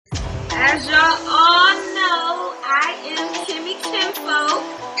As y'all all know, I am Kimi Kinfolk.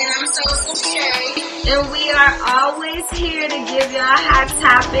 And I'm Soulful Shay. And we are always here to give y'all hot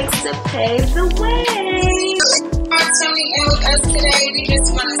topics to pave the way. For tuning in with us today, we just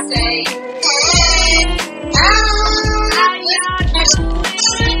want to say, hey! How y'all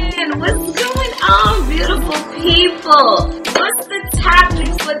doing? What's going on, beautiful people? What's the topic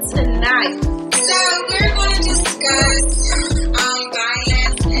for tonight? So we're going to discuss violence in the Black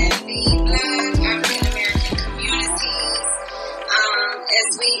African-American communities. As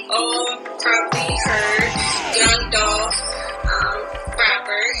we all probably heard, Young Dolph,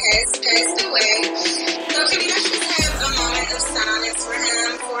 rapper, has passed away. So can we just have a moment of silence for him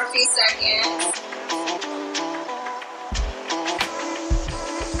for a few seconds?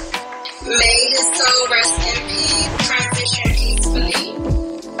 May his soul rest in peace, transition peacefully.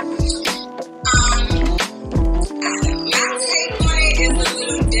 My take on it is a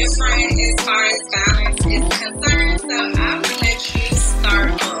little different as far as violence is concerned, so I will let you start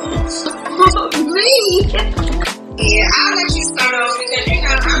off. Me? Yeah, I'll let you start off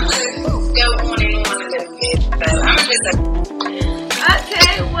because, I'm going to go on and on a little bit. So I'm just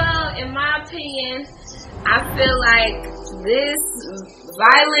Okay, well, in my opinion, I feel like this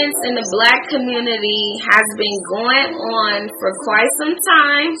violence in the Black community has been going on for quite some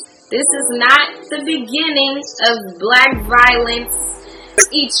time. This is not the beginning of Black violence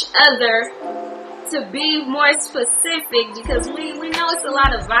each other. To be more specific, because we know it's a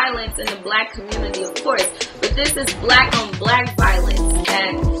lot of violence in the Black community, of course, but this is Black on Black violence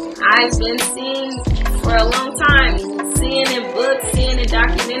that I've been seeing for a long time, seeing in books, seeing in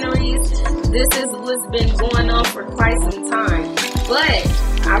documentaries. This is what's been going on for quite some time. But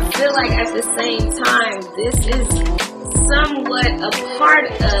I feel like at the same time, this is somewhat a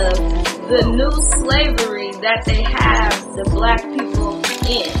part of the new slavery that they have the Black people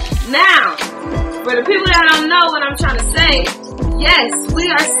in. Now, for the people that don't know what I'm trying to say, yes, we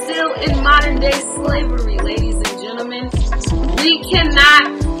are still in modern day slavery, ladies and gentlemen. We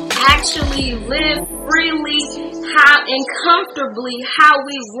cannot actually live freely and comfortably how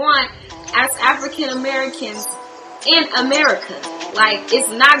we want as African Americans in America. Like, it's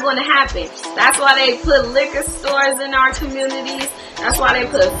not going to happen. That's why they put liquor stores in our communities. That's why they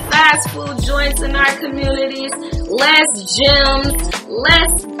put fast food joints in our communities. Less gyms,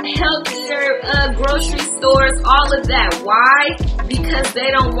 less healthier grocery stores, all of that. Why? Because they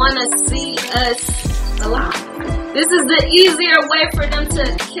don't want to see us alive. This is the easier way for them to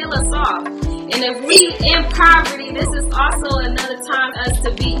kill us off. And if we in poverty, this is also another time us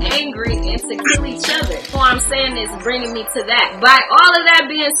to be angry and to kill each other. So I'm saying this, bringing me to that. By all of that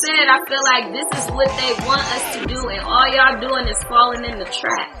being said, I feel like this is what they want us to do, and all y'all doing is falling in the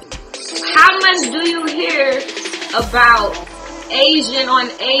trap. How much do you hear about Asian on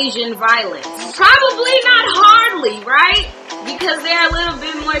Asian violence? Probably not hardly, right? Because they're a little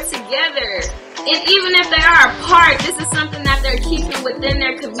bit more together. And even if they are apart, this is something that they're keeping within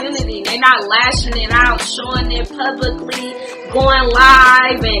their community. They're not lashing it out, showing it publicly, going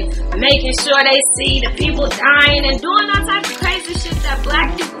live and making sure they see the people dying and doing all types of crazy shit that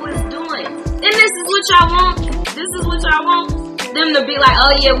Black people is doing. And this is what y'all want? This is what y'all want? Them to be like,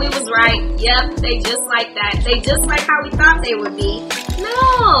 oh yeah, we was right. Yep, they just like that. They just like how we thought they would be.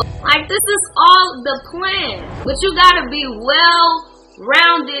 No, like this is all the plan. But you gotta be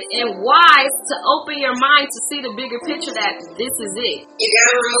well-rounded and wise to open your mind to see the bigger picture that this is it. You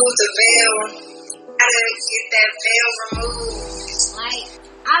gotta remove the veil. You gotta get that veil removed. Like,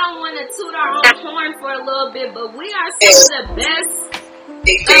 I don't want to toot our own horn for a little bit, but we are some of the best of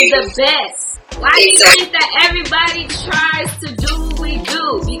the best. Why do you think that everybody tries to do what we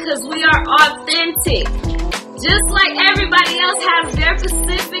do? Because we are authentic. Just like everybody else has their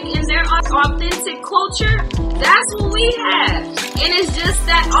specific and their authentic culture, that's what we have. And it's just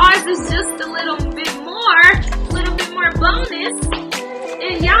that ours is just a little bit more bonus.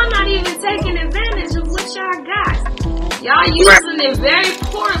 And y'all not even taking advantage of what y'all got. Y'all using it very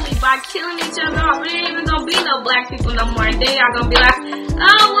poorly by killing each other off. There ain't even gonna be no Black people no more. And then y'all gonna be like,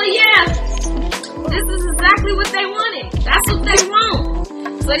 oh, well, yeah, this is exactly what they wanted. That's what they want.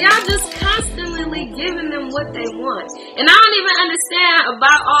 So y'all just constantly giving them what they want. And I don't even understand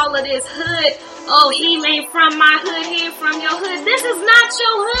about all of this hood. Oh, he ain't from my hood, he ain't from your hood. This is not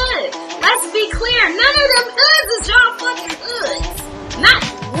your hood. Let's be clear. None of them hoods is your fucking hoods. Not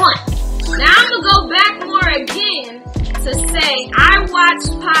one. Now I'm gonna go back more again to say I watch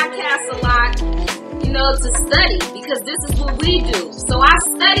podcasts a lot, to study, because this is what we do. So I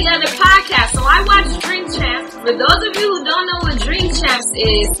study other podcasts. So I watch Drink Champs. For those of you who don't know what Drink Champs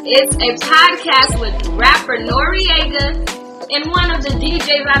is, it's a podcast with rapper Noriega and one of the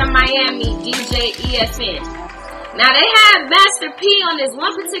DJs out of Miami, DJ EFN. Now they had Master P on this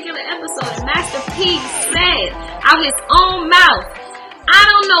one particular episode, and Master P said out his own mouth, I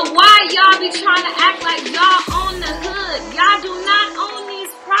don't know why y'all be trying to act like y'all own the hood. Y'all do not own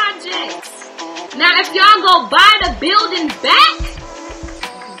these projects. Now if y'all go buy the building back,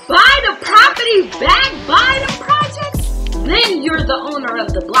 buy the property back, buy the projects, then you're the owner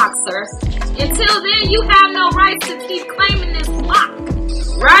of the block, sir. Until then, you have no right to keep claiming this block.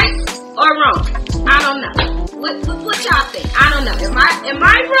 Right or wrong? I don't know. What y'all think? I don't know. Am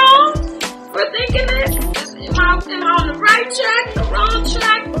I wrong for thinking this? Am I on the right track, the wrong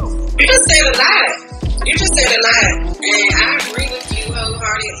track? You just said a lot. And I agree with you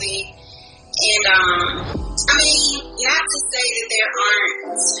wholeheartedly. And I mean, not to say that there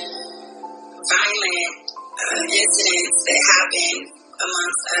aren't violent incidents that happen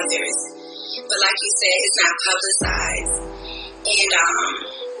amongst others, but like you said, it's not publicized. And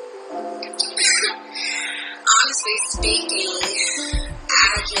honestly speaking,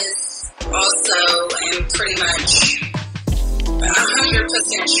 I just also am pretty much 100%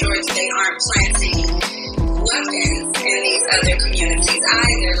 sure that they aren't planting weapons in these other communities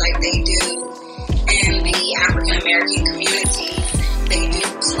either, like they do in the African American communities. They do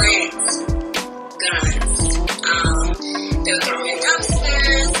plant guns. They're thrown in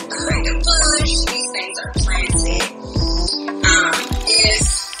dumpsters, behind a bush. These things are planted. If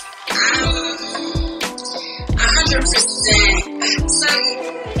I'm 100%, so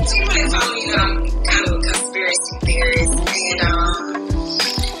you might follow me, I'm kind of a conspiracy theorist, and I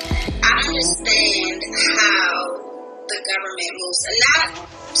understand how the government moves, and not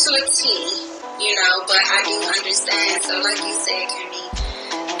to a T, you know, but I do understand. So like you said, can be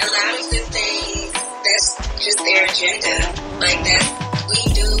a lot of the things that's just their agenda. Like we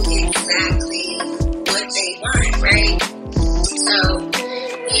do exactly what they want, right? So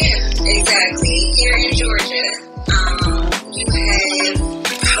yeah, exactly. Here in Georgia, you have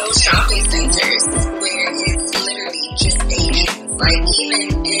whole shopping centers where it's literally just Asians. Like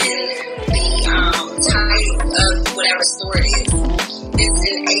even in the title of whatever store it is, it's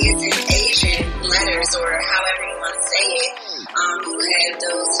in Asian letters or however you want to say it. You have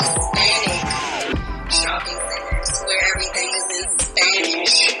those Hispanic shopping centers where everything is in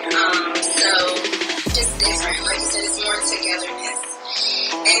Spanish. So just different. Like you said, it's more togetherness.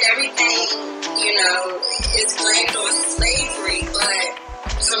 And everything, you know, is blamed on slavery, but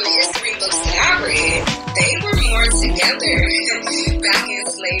from the history books that I read, they were more together back in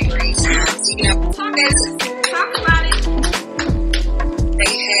slavery times. You know, Talk about it.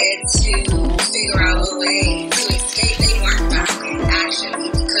 They had to figure out a way to escape. They weren't violent, actually,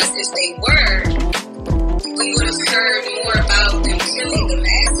 because if they were, we would have heard more about them killing the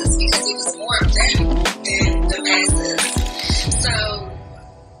masses, because it was more of them than the masses. So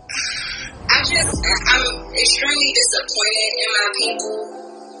I'm extremely disappointed in my people.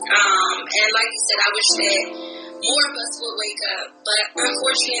 And like you said, I wish that more of us would wake up. But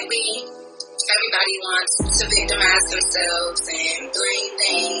unfortunately, everybody wants to victimize themselves and blame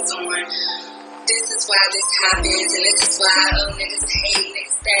things on this is why this happens and this is why, oh, niggas hate,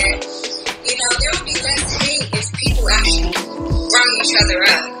 niggas that. You know, there would be less hate if people actually run each other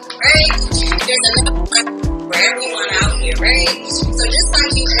up, right? There's enough for everyone out here, right? So just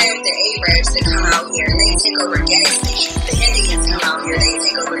like you have the Arabs that come out here and they take over gas stations, the Indians come out here, they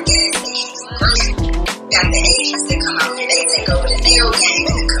take over gas stations, got the Asians that come out here, they take over the nail game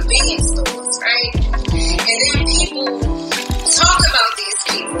and the convenience stores, right? And then people talk about these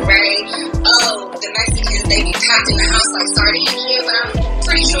people, right? Oh, the Mexicans, they be packed in the house like sardines, yeah, but I'm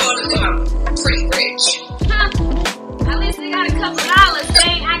pretty sure all of them are pretty rich. At least they got a couple dollars. They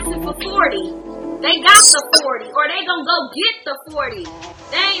ain't asking for 40. They got the 40, or they gonna go get the 40.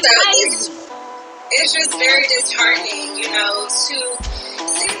 They ain't lazy. It's just very disheartening, you know, to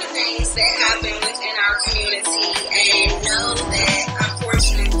see the things that happen within our community and know that,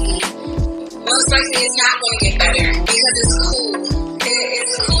 unfortunately, most likely it's not going to get better because it's cool.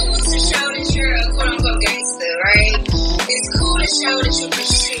 It's cool to show that you're a quote-unquote gangster, right? It's cool to show that you can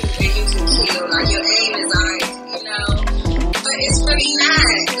shoot and you can kill, like your aim is on, you know, but it's really not.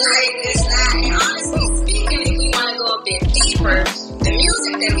 Like, it's not. And honestly speaking, if we want to go a bit deeper, the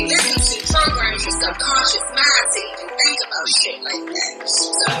music that we listen to programs your subconscious mind to even think about shit like that.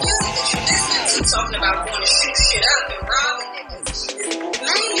 So music that you listen to talking about going to shoot shit up and robbing niggas is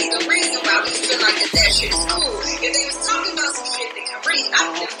mainly the reason why we feel like that shit is cool. If they was talking about some shit that can really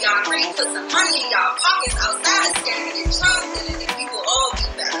uplift y'all, really put some money in y'all pockets outside of scamming and drugs, and then we will all be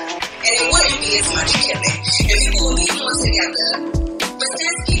better. And it wouldn't be as much killing. And people will be more together. But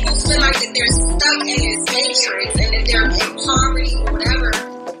since people feel like that they're stuck in this matrix and that they're in poverty or whatever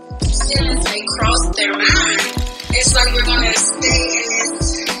feelings may cross their mind. It's like we're gonna stay in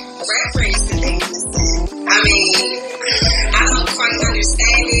this rat race that they understand. I mean, I don't quite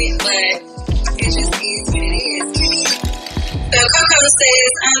understand it, but it just is what it is. So Coco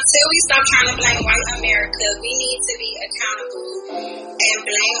says, until we stop trying to blame white America, we need to be accountable and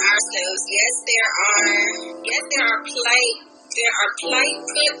blame ourselves. Yes, there are plight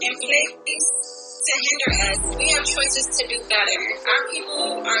put in place to hinder us. We have choices to do better. Our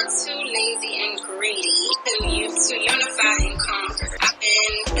people are too lazy and greedy to unify and conquer. I've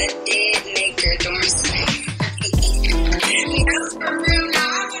been a dead nigger during slavery. Yes, for real, now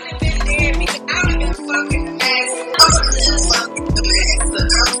I wouldn't have been there because I would have been fucking a mess. I'm sorry.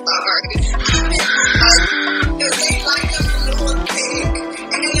 I've been because they like a little pig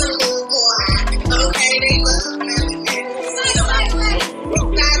and a little boy. Okay, they love me. So like,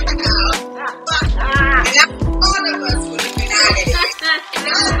 that's out. And all of us would have been out of it.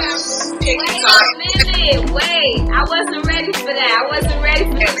 None of us was picking on. Wait. I wasn't ready for that. I wasn't ready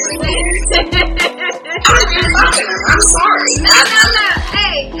for that. I'm sorry. No.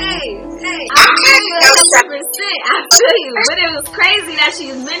 Hey. I feel you. But it was crazy that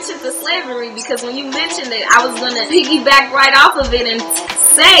she mentioned the slavery, because when you mentioned it, I was going to piggyback right off of it and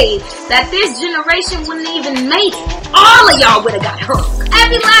say that this generation wouldn't even make it. All of y'all would have got hung.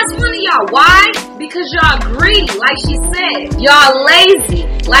 Every last one of y'all. Why? Because y'all greedy, like she said. Y'all lazy,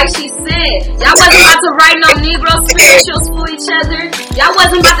 like she said. Y'all wasn't about to write no Negro spirituals for each other. Y'all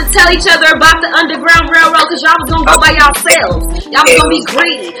wasn't about to tell each other about the Underground Railroad, because y'all was going to go by yourselves. Y'all was going to be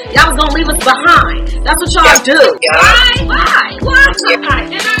greedy. Y'all was going to leave us behind. That's what y'all do. Why?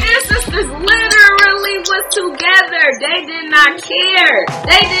 And our ancestors literally was together. They did not care.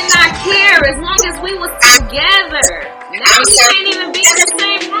 As long as we was together. Now we can't even be in the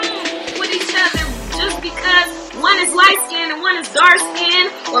same room with each other just because one is light skinned and one is dark skinned,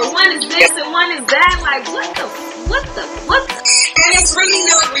 or one is this and one is that. Like, what the? And it's really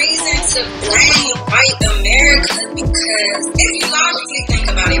no reason to blame white America, because if you logically think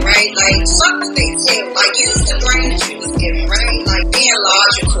about it, right? Like, fuck what they tell. Like, use the brain that you was given, right? Like, being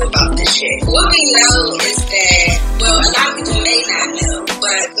logical about this shit. What we know is that, well, a lot of people may not know,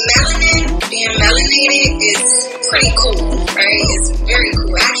 but being melanated is pretty cool, right? It's very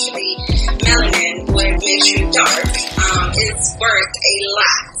cool. Actually, melanin, what makes you dark, it's worth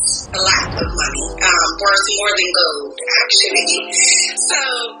a lot of money, worth more than gold, actually. So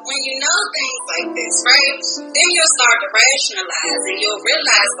when you know things like this, right, then you'll start to rationalize and you'll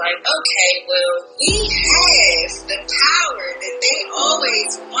realize, like, okay, well, we have the power that they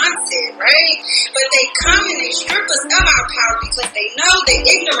always wanted, right? But they come and they strip us of our power because they know that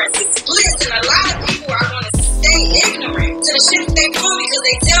ignorance is bliss, and a lot of people are going to stay ignorant to the shit that they do because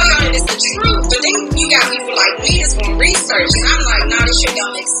they tell y'all that it's the truth. But then you got people like me that's going to research, and I'm like, nah, this shit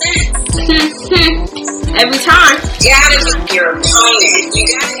don't make sense. Every time. You gotta be your opponent.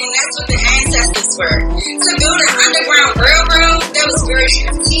 And that's what the ancestors were. To build an underground railroad, that was very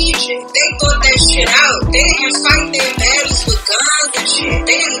strategic. They thought that shit out. They didn't fight their battles with guns and shit.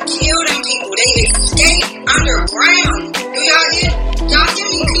 They didn't kill them people. They escaped underground. Do y'all hear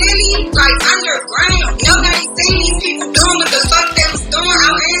me clearly? Like, underground. Nobody seen these people doing what the fuck they was doing.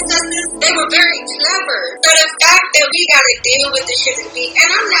 Our ancestors, they were very clever. So the fact that we gotta deal with the shit that we, and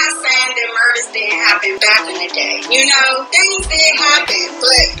I'm not saying that murders didn't happen back in the day. You know, things did happen,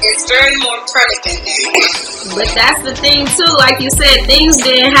 but it's very more prevalent now. But that's the thing too, like you said, things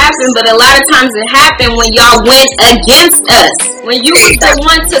didn't happen, but a lot of times it happened when y'all went against us. When you was the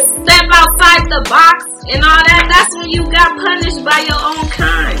one to step outside the box and all that, that's when you got punished by your own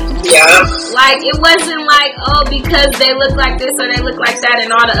kind. Yeah. Like, it wasn't like, oh, because they look like this or they look like that and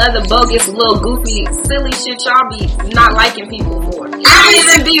all the other bogus, little goofy, silly shit y'all be not liking people for. It don't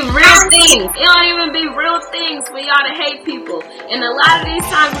even be real things. It don't even be real things for y'all to hate people. And a lot of these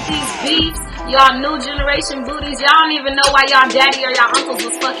times with these beefs, y'all new generation booties, y'all don't even know why y'all daddy or y'all uncles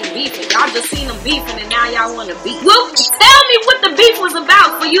was fucking beefing. Y'all just seen them beefing and now y'all want to beef. Well, tell me what the beef was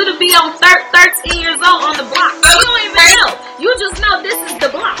about for you to be on 13 years old on the block. You don't even know. You just know this is the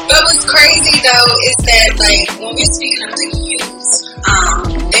block. But what's crazy though is that, like, when we're speaking of the youth,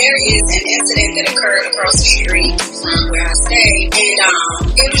 there is an incident that occurred across the street from where I stay, and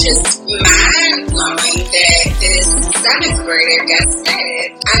it was just mind-blowing that this 7th grader got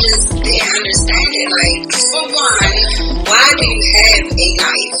stabbed. I just didn't understand it. Like, for one, why do you have a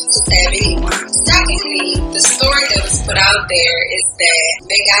knife to stab anyone? Secondly, the story that was put out there is that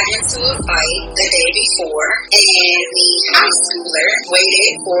they got into a fight the day before, and the high schooler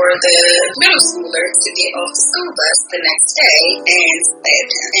waited for the middle schooler to get off the school bus the next day and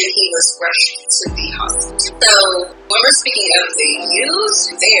stabbed him, and he was rushed to the hospital. So when we're speaking of the youth,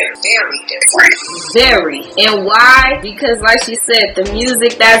 they're very different. Very. And why? Because like she said, the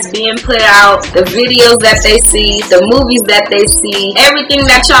music that's being put out, the videos that they see, the movies that they see, everything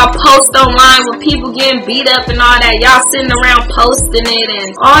that y'all post online with people getting beat up and all that, y'all sitting around posting it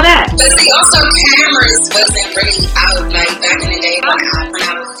and all that. But see, also cameras wasn't really out like back in the day when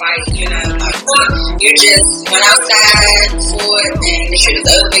I would fight, you know, like you just went outside for it and the shit is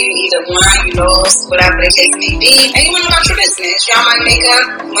over, you either won, you lost, whatever the case may be, and you went about your business. Y'all might make up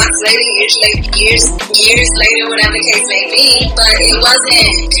months later, years later, whatever the case may be, but it wasn't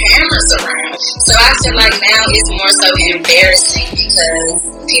cameras around. So I feel like now it's more so embarrassing because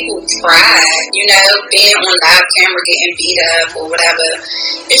people pride, you know, being on live camera getting beat up or whatever.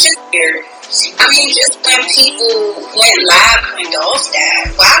 It's just weird. I mean, just when people went live when Dolph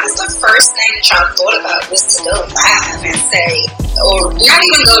died, why was the first thing that y'all thought about was to go live and say, or not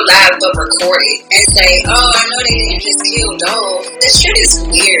even go live but record it and say, oh, I know they didn't just kill Dolph. This shit is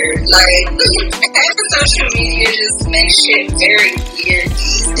weird. Like, half of social media just makes shit very weird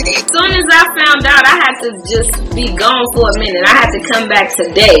these days. As soon as I found out, I had to just be gone for a minute. I had to come back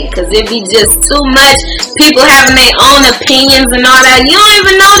today because it be just too much. People having their own opinions and all that. You don't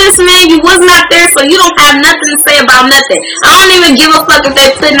even know this man. You was not there, so you don't have nothing to say about nothing. I don't even give a fuck if they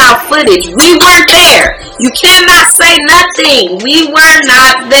putting out footage. We weren't there. You cannot say nothing. We were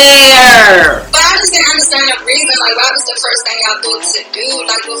not there. But I just didn't understand the reason. Like, why was the first thing y'all thought to do?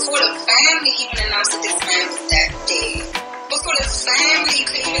 Like, before the family even announced that this man was that dead. Before the family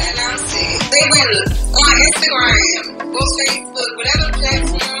could even announce it, they went on Instagram or Facebook, whatever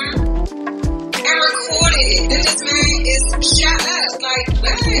platform, and recorded it. That this man is shot up. Like,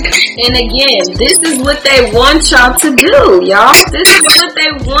 what? And again, this is what they want y'all to do, y'all. This is what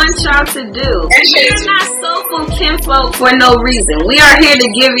they want y'all to do. We're not Soulful Kinfolk for no reason. We are here to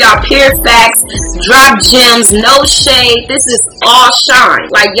give y'all pure facts, drop gems, no shade. This is all shine.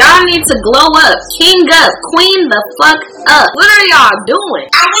 Like, y'all need to glow up, king up, queen the fuck up. What are y'all doing?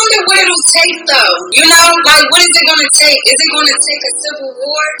 I wonder what it'll take though. You know, like, what is it gonna take? Is it gonna take a civil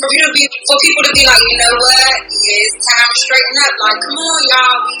war for people to be like, you know what? Yeah, it's time to straighten up. Like, come on,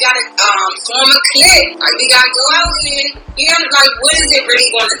 y'all, we gotta form a clique. Like, we gotta go out here. You know, like, what is it really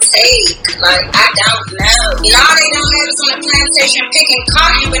gonna take? Like, I don't know. Y'all, they don't have us on the plantation picking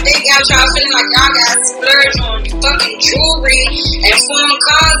cotton, but they got y'all feeling like y'all got splurge on fucking jewelry and foreign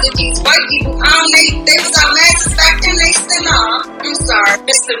cars that these white people own. They was our masters back then. They still are. I'm sorry,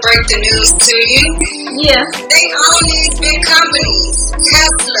 just to break the news to you. Yeah. They own these big companies.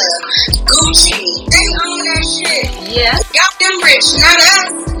 Tesla, Gucci. They own that shit. Yeah. Y'all them rich, not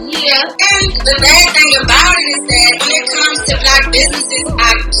us. Yeah. And the bad thing about it is that when it comes to black businesses, I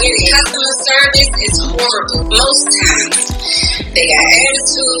get it. Customer service is horrible most times. They got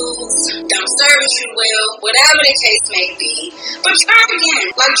attitudes, don't service you well, whatever the case may be. But try again.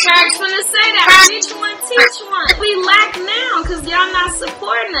 Like, try. I was gonna say that. Teach one, teach one. We lack now because y'all not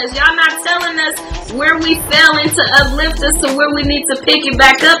supporting us. Y'all not telling us where we fell into uplift us to where we need to pick it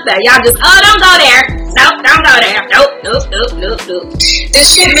back up at. Y'all just, oh, don't go there. Nope, don't go there. Nope. This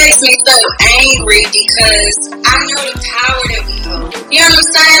shit makes me so angry because I know the power that we hold. You know what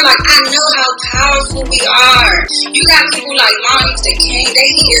I'm saying? Like, I know how powerful we are. You got people like Martin Luther King.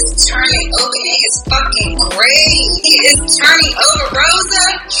 He is turning over in his fucking grave. He is turning over. Rosa,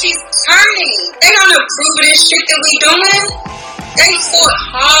 she's turning. They don't approve of this shit that we doing. They fought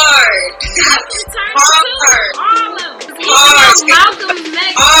hard. Malcolm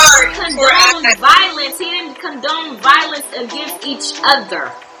X condoned violence. He didn't condone violence against each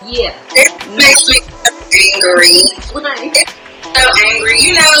other. Yeah. It makes me angry. It's so angry.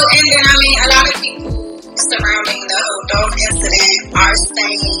 You know, and then I mean, a lot of people surrounding the whole Dolph incident are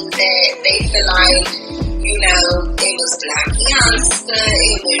saying that they feel like, you know, it was Black Youngster,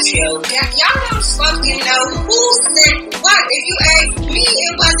 it was y'all don't fucking know who said what. If you ask me,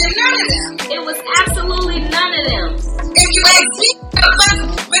 it wasn't none of them. It was absolutely none of them. If you ask me,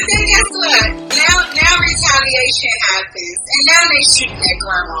 but then guess what? Now retaliation happens, and now they shooting at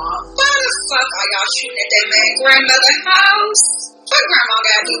grandma. Why the fuck are y'all shooting at that man grandmother's house? What grandma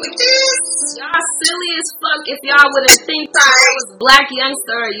got to do with this? Y'all silly as fuck if y'all would have think that it was Black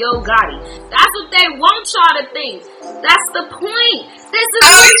Youngster or Yo Gotti. That's what they want y'all to think. That's the point. This is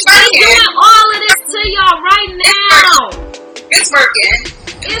they doing all of this to y'all right now. It's working.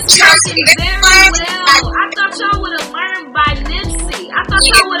 It's working very well. I thought y'all would have learned by Nipsey. I thought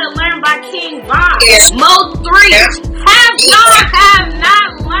y'all would have learned by King Von. Yeah. Mo 3. Yeah. Y'all have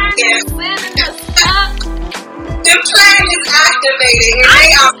not learned and setting us up? The plan is activated.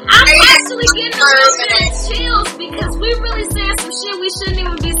 I'm actually getting a little bit of chills because we really saying some shit we shouldn't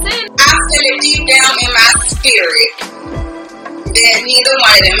even be saying. I feel it deep down in my spirit that neither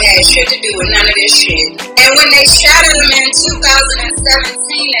one of them had shit to do with none of this shit. And when they shot him in 2017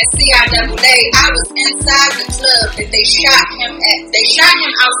 at CIAA, I was inside the club that they shot him at. They shot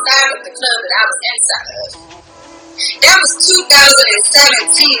him outside of the club that I was inside of. That was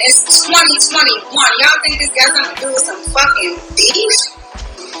 2017. It's 2021. Y'all think this guy's gonna do some fucking beef?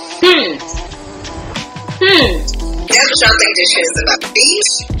 That's what y'all think this shit is about, beef?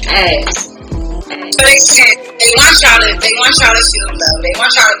 Hey. So they want y'all to feel low. They want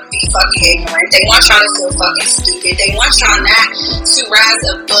y'all to be fucking ignorant. They want y'all to feel fucking stupid. They want y'all not to rise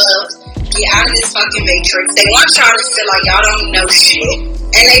above, get out of this fucking matrix. They want y'all to feel like y'all don't know shit.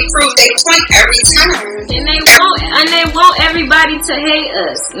 And they prove they point every time. And they want everybody to hate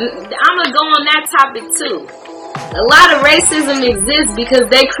us. I'm gonna go on that topic too. A lot of racism exists because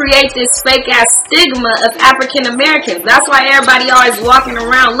they create this fake ass stigma of African Americans. That's why everybody always walking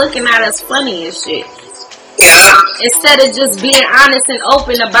around looking at us funny and shit. Instead of just being honest and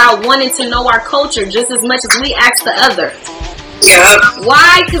open about wanting to know our culture just as much as we ask the other.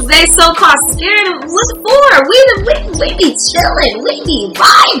 Why? Because they so-called scared of what for? We be chilling. We be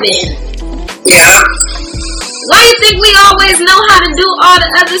vibing. Why do you think we always know how to do all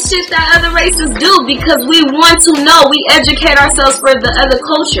the other shit that other races do? Because we want to know. We educate ourselves for the other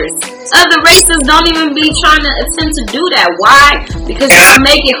cultures. Other races don't even be trying to attempt to do that. Why? Because you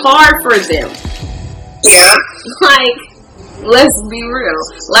make it hard for them. Like, let's be real.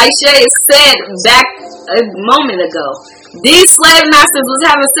 Like Shay said back a moment ago, these slave masters was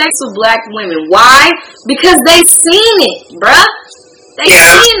having sex with black women. Why? Because they seen it, bruh. They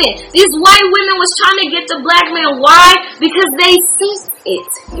seen it. These white women was trying to get the black man. Why? Because they see it,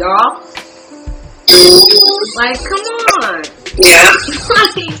 y'all. Like, come on.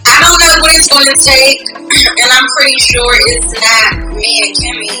 I don't know what it's going to take, and I'm pretty sure it's not me and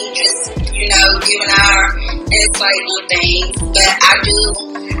Kimmy just, giving our insight on things. But I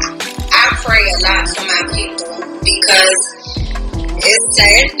pray a lot for my people because it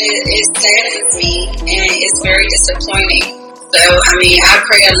saddens me and it's very disappointing. So, I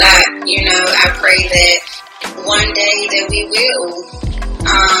pray a lot, I pray that one day that we will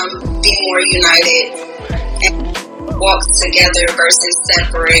be more united and walk together versus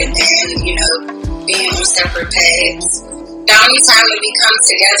separate and, being on separate paths. The only time that we come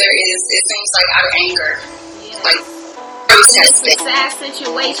together is, it seems like out of anger. Like, protesting. It's a sad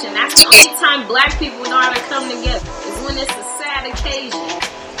situation. That's the only time black people know how to come together, is when it's a sad occasion.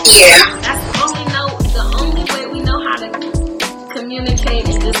 That's the only way we know how to communicate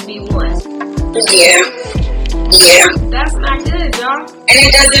and just be one. That's not good, y'all. And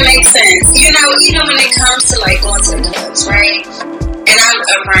it doesn't make sense. Even when it comes to like going to the clubs, right? And I'm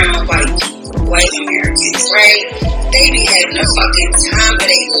around white Americans, right? They be having a fucking time of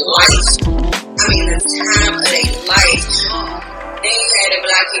their life. The time of their life. Then you had the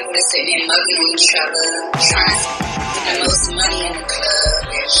black people that sitting there mugging each other, trying to get the most money in the club.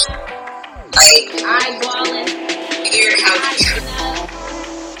 Like, eyeballing.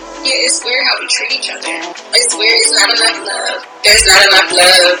 It's weird how we treat each other. It's weird. It's not enough love. There's not enough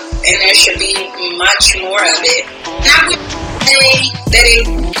love, and there should be much more of it. Not to say that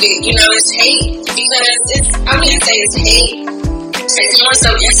it's hate, because I wouldn't say it's hate. It's more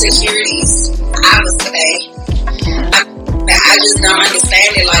so insecurities, I would say. I just don't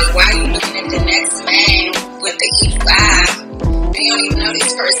understand it. Like, why are you looking at the next man with the E5? And you don't even know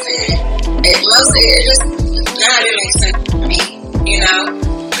this person. It just none of it makes sense to me,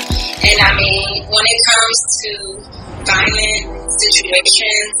 And when it comes to violent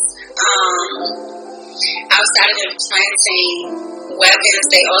situations, outside of them planting weapons,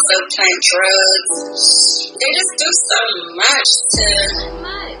 they also plant drugs. They just do so much to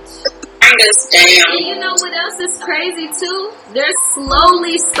bring us down. And you know what else is crazy too? They're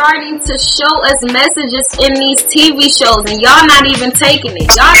slowly starting to show us messages in these TV shows, and y'all not even taking it.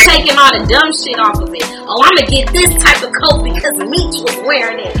 Y'all taking all the dumb shit off of it. Oh, I'm gonna get this type of coat because Meech was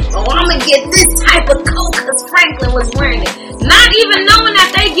wearing it. Oh, I'm gonna get this type of coat because Franklin was wearing it. Not even knowing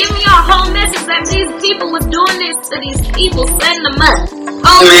that they give me a whole message that these people was doing this to these people, setting them up.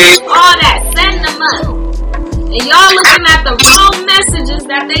 Oh, all that, setting them up. And y'all looking at the wrong messages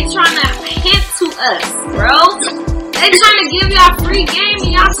that they trying to hint to us, bro. They trying to give y'all free game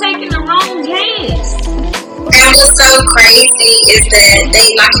and y'all taking the wrong games. And And what's so crazy is that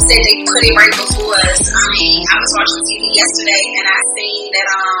they, like you said, they put it right before us. I mean, I was watching TV yesterday and I seen that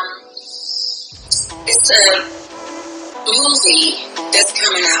it's a movie that's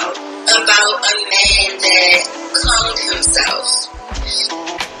coming out about a man that cloned himself.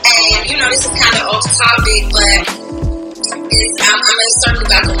 And you know, this is kind of off topic, but I'm going to circle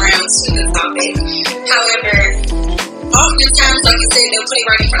back around to the topic. However, oftentimes, like you said, they'll put it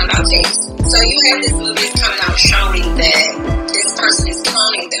right in front of our face. So you have this movie coming out showing that this person is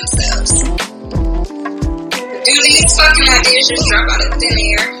cloning themselves. Do these fucking ideas just drop out of thin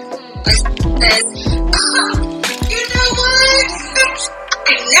air? Like says, you know what?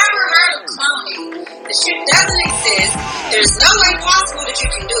 I never heard of cloning. The shit doesn't exist. There's no way possible that you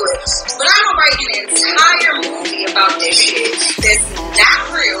can do it. But I'm gonna write an entire movie about this shit that's not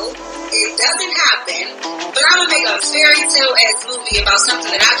real. It doesn't happen. But I'm gonna make a fairy tale ass movie about something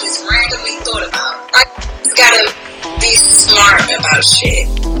that I just randomly thought about. I just gotta be smart about shit.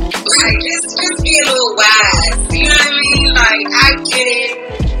 Like, just be a little wise. You know what I mean? Like, I get it.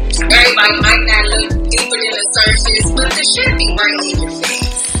 Everybody might not look deeper than the surface, but the shit be right in your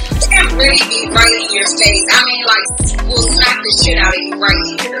face. It can really be right in your face. I mean, like, we'll smack the shit out of you right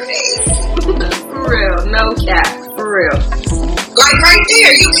in your face. For real, no cap, for real. Like, right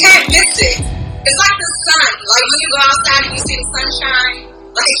there, you can't miss it. It's like the sun. Like, when you go outside and you see the sunshine,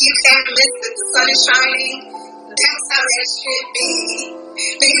 like, you can't miss it. The sun is shining. That's how that shit be.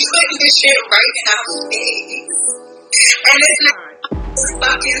 They putting the shit right in our face. And it's not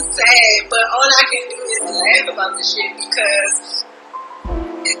fucking sad, but all I can do is laugh about the shit because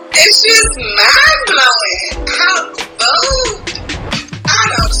it's just mind-blowing. How bold. I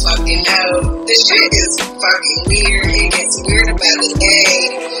don't fucking know. The shit is fucking weird. It gets weirder by the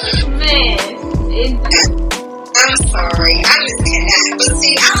day. Man, I'm sorry. I just cannot. But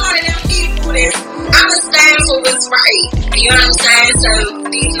see, I'm one of them people that I'm a stand for what's right. You know what I'm saying? So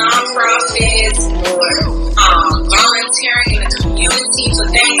these non-profits or volunteering in the community for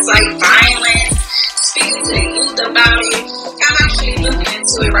things like violence, speaking to the youth about it. I'm actually looking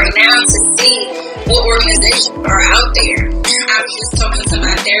into it right now to see what organizations are out there. I was just talking to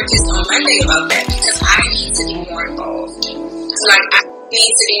my therapist on Monday about that because I need to be more involved. Like, I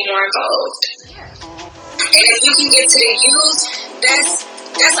need to be more involved. And if you can get to the youth,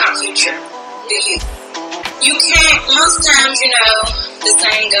 that's our future. The youth. You can't, most times, you know, the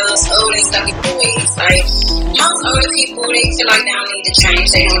saying goes, old and stuck in the ways. Like, most older people, they feel like they don't need to change.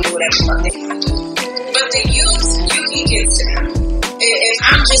 They don't do whatever the fuck they want to do. But the youth, you can get to them. If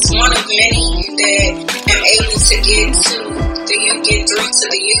I'm just one of many that am able to get to the youth, get through to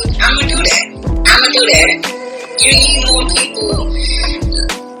the youth, I'm going to do that. You need more people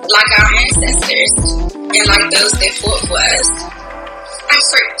like our ancestors and like those that fought for us. I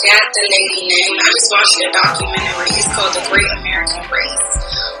forgot the lady name. I just watched a documentary. It's called The Great American Race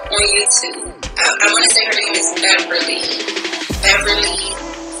on YouTube. I want to say her name is Beverly,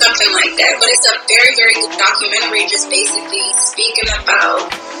 something like that. But it's a very, very good documentary just basically speaking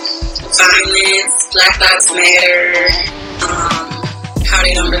about violence, Black Lives Matter, how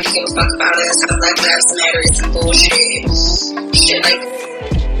they don't really give a fuck about us, how Black Lives Matter is some bullshit, shit like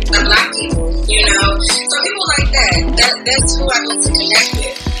the black people, you know. So people like that's who I need to connect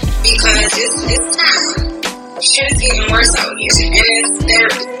with because it's time. Shit is getting worse out here, and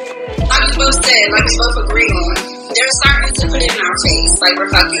they're, like we both said, like we both agree on, they're starting to put it in our face like we're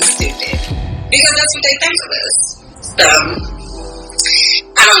fucking stupid because that's what they think of us. So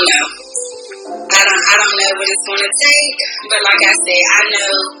I don't know. I don't know what it's gonna take, but like I said, I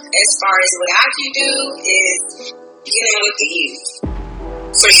know as far as what I can do is get in with the youth.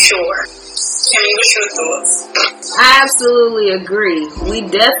 For sure. Kimmy, what's your thoughts? I absolutely agree. We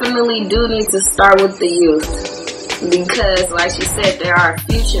definitely do need to start with the youth. Because, like you said, they're our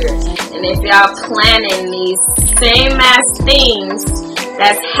future. And if y'all planning these same ass things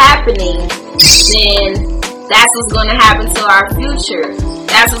that's happening, then that's what's going to happen to our future.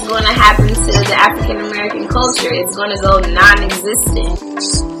 That's what's going to happen to the African American culture. It's going to go non-existent.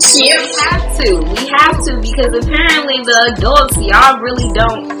 Yep. We have to because apparently the adults, y'all really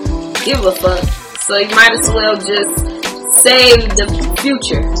don't give a fuck. So you might as well just save the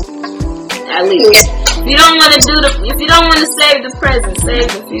future. At least. If you don't want to save the present, save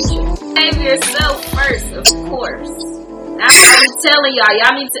the future. Save yourself first, of course. That's what I'm telling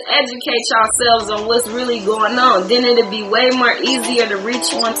y'all need to educate yourselves on what's really going on. Then it'll be way more easier to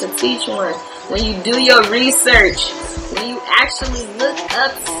reach one, to teach one. When you do your research, when you actually look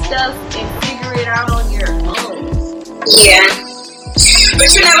up stuff and figure it out on your own. Yeah. But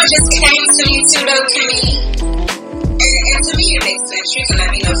you know, it just came to me too though, Kimmy. And to me it makes sense. You can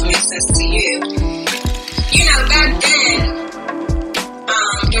let me know if it makes sense to you. You know,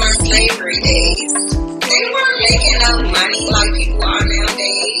 no money like people are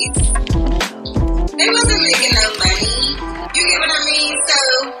nowadays. They wasn't making no money. You get what I mean? So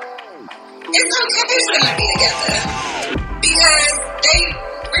it's okay for them to be together because they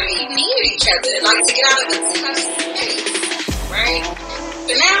really need each other, like to get out of a tough space, right?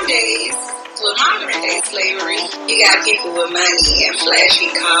 But nowadays, with modern day slavery, you got people with money and flashy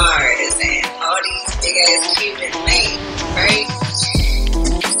cars and all these big ass Cuban men, right?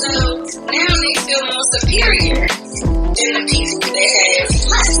 So now they feel more superior than the people that have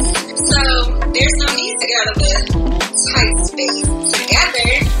less. So there's no need to get out of a tight space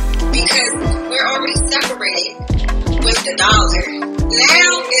together because we're already separated with the dollar.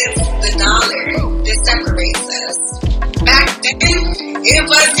 Now it's the dollar that separates us. Back then, it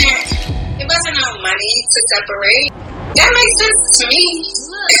wasn't no money to separate. That makes sense to me.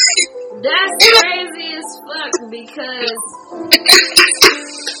 Look, that's crazy as fuck because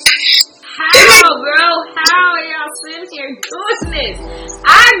how, bro? How are y'all sitting here doing this?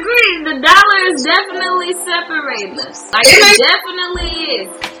 I agree. The dollar is definitely separating us. Like, it definitely is.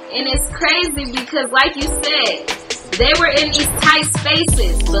 And it's crazy because, like you said, they were in these tight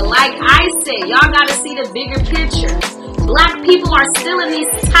spaces. But like I said, y'all gotta see the bigger picture. Black people are still in these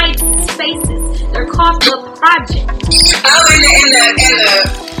tight spaces. They're called the project. Oh, and the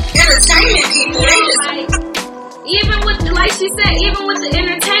entertainment people, they just... Even with, like she said, even with the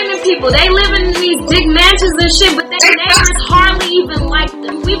entertainment people, they live in these big mansions and shit, but their neighbors hardly even like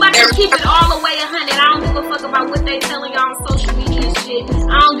them. We about to keep it all the way 100. I don't give a fuck about what they telling y'all on social media and shit.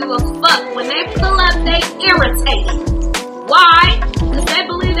 I don't give a fuck. When they pull up, they irritated. Why? Because they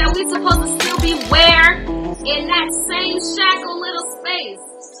believe that we supposed to still be where? In that same shackle little space.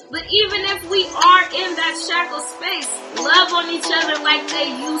 But even if we are in that shackle space, love on each other like they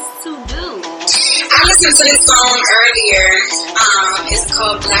used to do. I listened to this song earlier. It's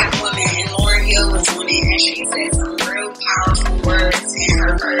called Black Woman, and Lauryn Hill was on it, and she said some real powerful words in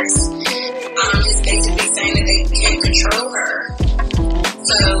her verse. Just basically saying that they can't control her.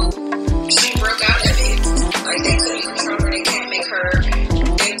 So she broke out of it. Like they couldn't control her, they can't make her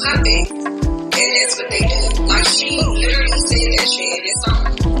their puppet. And that's what they do. Like she literally said that shit in this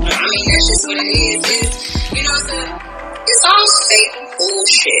song. I mean, that's just what it is. It's all fake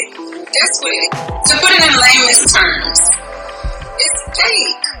bullshit. That's what it is. To put it in layman's terms, it's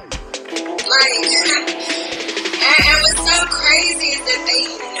fake. Like, and what's so crazy is that they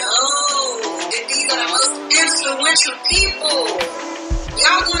know that these are the most influential people.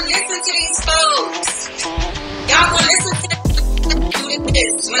 Y'all gonna listen to these folks. Y'all gonna listen to them do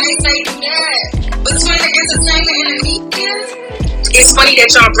this when they say do that. Between the entertainment and the media. It's funny that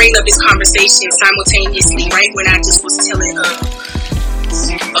y'all bring up this conversation simultaneously, right? When I just was telling a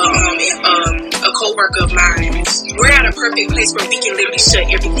co-worker of mine, we're at a perfect place where we can literally shut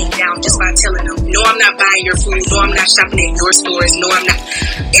everything down just by telling them, no, I'm not buying your food, no, I'm not shopping at your stores, no, I'm not.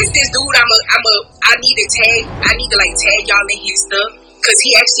 It's this dude, I need to tag y'all in his stuff, because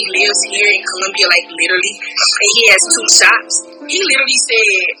he actually lives here in Columbia, like literally, and he has 2 shops. He literally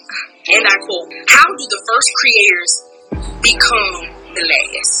said, and I quote, how do the first creators become the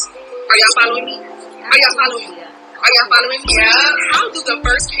last? Are y'all following me? Are y'all following me? Are y'all following me? Yeah. How do the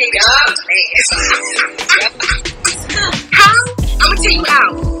first creators become the last? How? I'm gonna tell you how.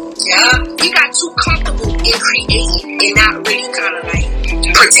 Yeah. We got too comfortable in creating and not really kind of like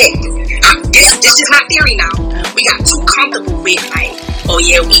protecting. This is my theory now. We got too comfortable with like, oh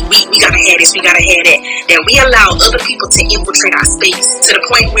yeah, we gotta have this, we gotta have that. That we allow other people to infiltrate our space to the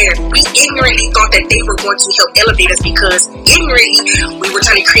point where we ignorantly thought that they were going to help elevate us because ignorantly we were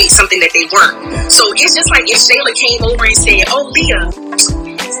trying to create something that they weren't. So it's just like if Shayla came over and said, oh Leah,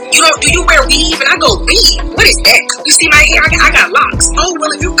 do you wear weave? And I go, weave? What is that? You see my hair? I got locks. Oh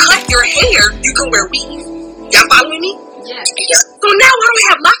well, if you cut your hair, you can wear weave. Y'all following me? Yes. So now I don't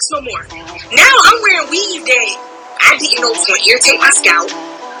have locks no more. Now I'm wearing weave that I didn't know was gonna irritate my scalp,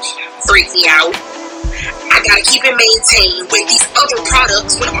 freak me out. I gotta keep it maintained with these other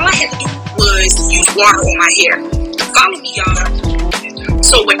products when all I had to do was use water on my hair. Follow me, y'all.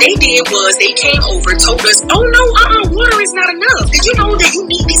 So what they did was they came over, told us, oh no, water is not enough. Did you know that you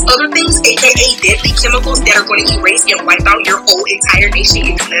need these other things, aka deadly chemicals that are going to erase and wipe out your whole entire nation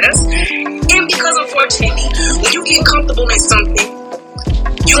and planet us? And because unfortunately, when you get comfortable in something,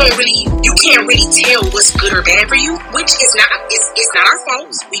 you can't really tell what's good or bad for you, which is not, it's not our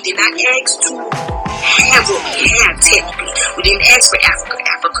fault. We did not ask to have what we have technically. We didn't ask for Africa.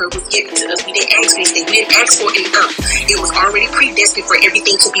 Africa was given to us. We didn't ask for anything. We didn't ask for an earth. It was already predestined for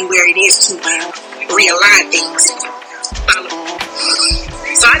everything to be where it is to realign things.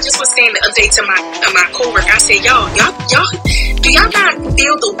 So I just was saying the other day to my coworker, I said, y'all, do y'all not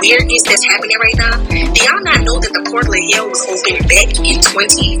feel the weirdness that's happening right now? Do y'all not know that the portal of hell was opened back in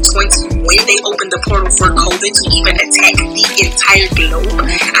 2020 when they opened the portal for COVID to even attack the entire globe?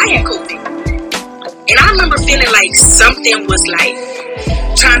 I had COVID. And I remember feeling like something was like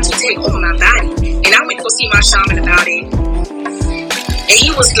trying to take over my body. And I went to go see my shaman about it. And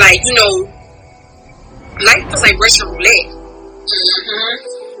he was like, you know, life was like Russian roulette. Mm-hmm.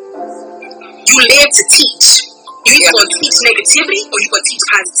 You live to teach. You either gonna teach negativity or you gonna teach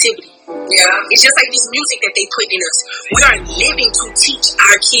positivity. Yeah. It's just like this music that they put in us. We are living to teach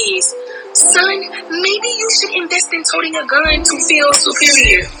our kids, son, maybe you should invest in toting a gun to feel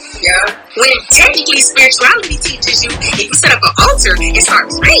superior. Yeah. When technically spirituality teaches you, if you set up an altar and start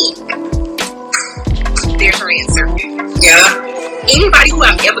praying, there's her answer. Yeah. Anybody who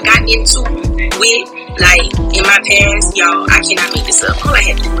I've ever gotten into with, like, in my past, y'all, I cannot make this up. All I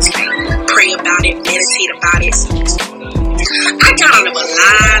had to do was like pray about it, meditate about it. I got out of a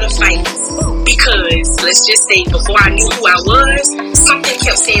lot of fights because, let's just say, before I knew who I was, something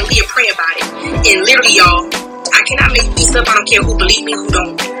kept saying, Leah, pray about it. And literally, y'all, I cannot make this up. I don't care who believe me, who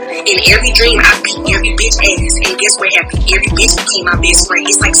don't. In every dream, I beat every bitch ass. And guess what happened? Every bitch became my best friend.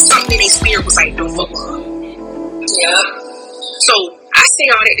 It's like something in their spirit was like, don't fuck with her. Yeah. So, I say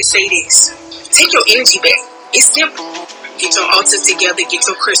all that to say this. Take your energy back. It's simple. Get your altars together. Get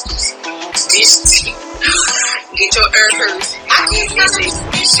your crystals. Get your herbs. Listen,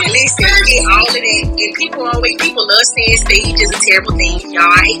 get all of that. And people love saying stage is a terrible thing.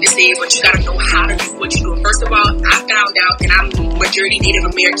 Y'all, I hate to say it, but you gotta know how to do what you do. First of all, I found out that I'm majority Native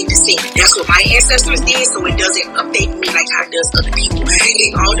American descent. That's what my ancestors did, so it doesn't affect me like how it does other people.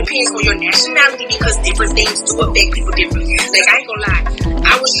 It all depends on your nationality because different things do affect people differently. Like, I ain't gonna lie,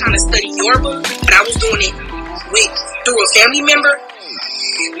 I was trying to study Yoruba, but I was doing it through a family member.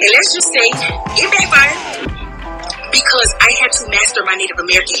 And let's just say, it backfired. Because I had to master my Native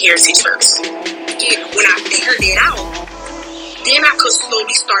American heritage first. And when I figured that out, then I could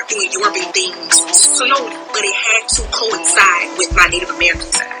slowly start doing Yoruban things slowly, but it had to coincide with my Native American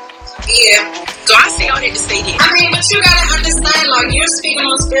side. Yeah. So I say all that to say this. I mean, but you gotta understand, like, you're speaking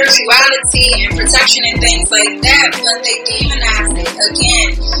on spirituality and protection and things like that, but they demonize it. Again,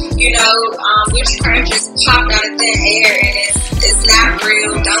 you know, witchcraft just popped out of thin air and it's not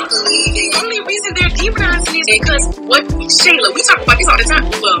real. Don't believe it. The only reason they're demonizing is because Shayla, we talk about this all the time.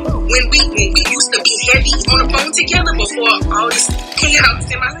 Well, when we used to be heavy on the phone together before all this chaos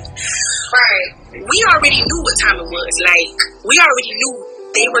in my life. Right. We already knew what time it was. Like, we already knew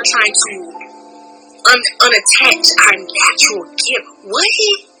they were trying to unattach our natural gift. What?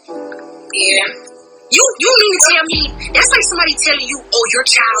 Yeah. You mean to tell me that's like somebody telling you, oh, your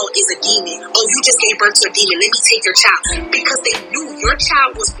child is a demon. Oh, you just gave birth to a demon. Let me take your child. Because they knew your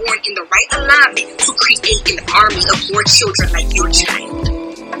child was born in the right alignment to create an army of more children like your child.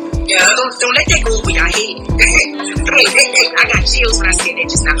 Yeah. Don't let that go over your head. I got chills when I said that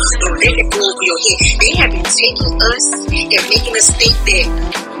just now. Don't let that go over your head. They have been taking us and making us think that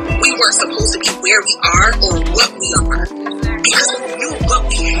we weren't supposed to be where we are or what we are. Because we knew what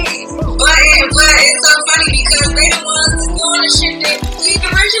we had. But it's so funny because they the ones that's doing the shit that we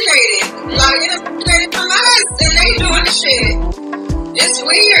originated. Like, it originated from us and they doing the shit. It's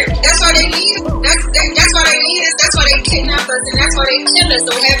weird. That's why they need us. That's why they need us. That's why they kidnap us and that's why they kill us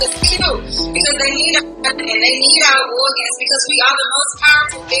or have us killed. Because they need us and they need our organs because we are the most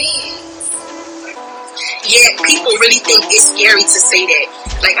powerful beings. Yeah, people really think it's scary to say that.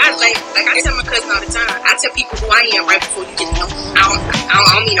 Like I tell my cousin all the time. I tell people who I am right before you get to know. I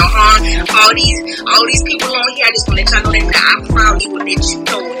don't mean no harm. All these people on here, I just want to let y'all know that I proudly will let you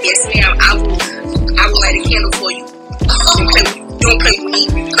know. Yes, ma'am. I will light a candle for you. Don't play with me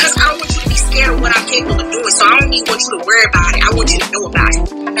because I don't want you to be scared of what I'm capable of doing. So I don't even want you to worry about it. I want you to know about it.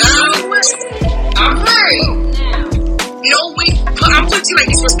 All right. No, wait. I'm putting it like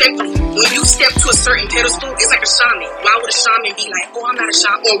this respectfully. When you step to a certain pedestal, it's like a shaman. Why would a shaman be like, oh, I'm not a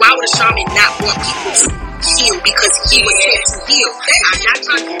shaman? Or why would a shaman not want people to heal because he was here to heal? I'm not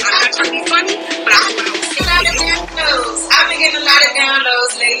trying to be funny, but I was I've been getting a lot of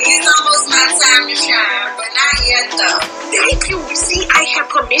downloads lately. It's almost my time to shine, but not yet though. Thank you. See, I have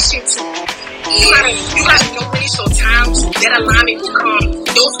permission to. You gotta know when it's your time to that alignment will come.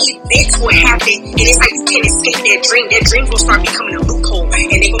 Those events will happen, and it's like you can't escape that dream. That dream will start becoming a loophole, and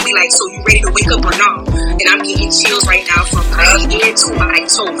they're gonna be like, so you ready to wake up or not? And I'm getting chills right now from my head to my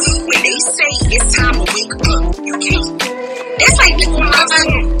toe. When they say it's time to wake up, you can't. That's like me going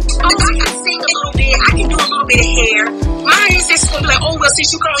outside. Oh, I can sing a little bit. I can do a little bit of hair. My ancestors gonna be like, oh well, since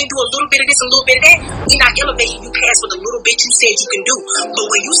you can only do a little bit of this, a little bit of that, we're not elevating you past what the little bit you said you can do. But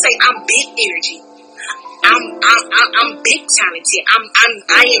when you say I'm big energy, I I'm big talented.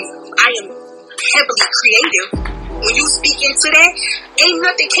 I am heavily creative. When you speak into that, can't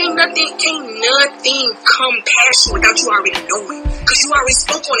nothing come past you without you already knowing. Because you already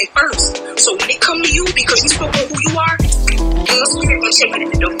spoke on it first. So when it come to you, because you spoke on who you are, ain't no spirit gonna shake it in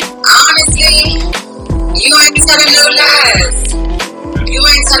the door. Honestly, you ain't telling no lies. You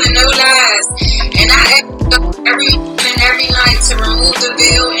ain't telling no lies. And I ask every morning, every night to remove the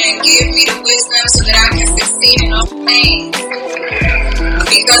veil and give me the wisdom so that I can succeed in all things.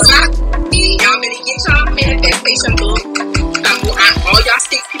 Because y'all better get y'all manifestation book. All y'all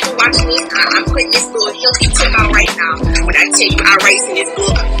 6 people watching this, I'm putting this little healthy tip out right now. When I tell you I write in this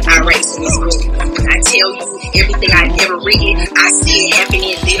book, I write in this book. When I tell you everything I've ever written, I see it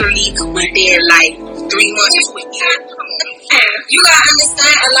happening literally within like 3 months to a year. You gotta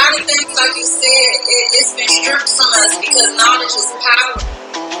understand, a lot of things, like you said, it's been stripped from us because knowledge is power.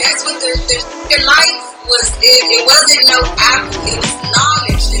 That's what the life was. It wasn't no apple. It was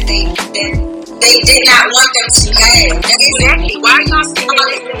knowledge that they did not want them to have. Exactly. Why y'all sitting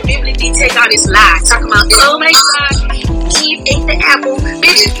there biblically take all this lie? Talking about, oh my God, Eve ate the apple.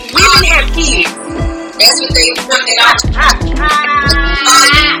 Bitch, women have kids. That's what they wanted out.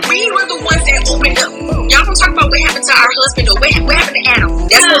 We were the ones that opened up. Y'all gonna talk about what happened to our husband or what happened to Adam?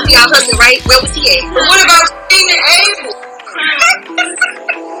 That's supposed to be our husband, right? Where was he at? But what about Cain and Abel?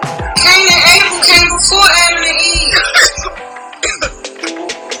 Cain and Abel came before Adam and Eve.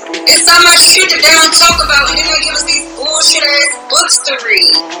 It's so much shit that they don't talk about, and then they give us these bullshit ass books to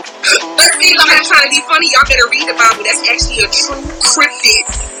read. Let's see, I'm not trying to be funny. Y'all better read the Bible. That's actually a true cryptid.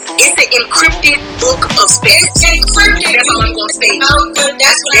 It's an encrypted book of spells. It's encrypted. That's all I'm gonna say. No, but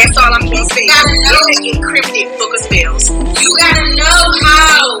that's all I'm gonna say. You gotta know. It's an encrypted book of spells. You gotta know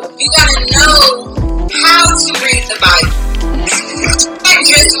how. You gotta know how to read the Bible. You can't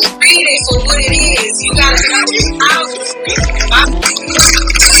just read it for what it is. You gotta know how to read the Bible.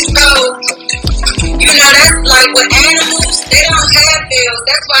 So, that's like with animals, they don't have veils.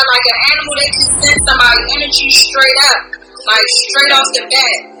 That's why, like, an animal, they can send somebody energy straight up. Like, straight off the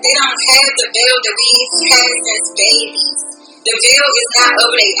bat. They don't have the veil that we have as babies. The veil is not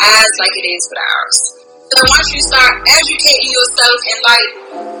over their eyes like it is with ours. So once you start educating yourself and, like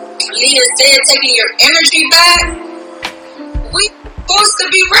Leah said, taking your energy back, we supposed to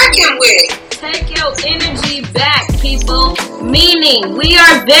be reckoned with. Take your energy back, people. Meaning, we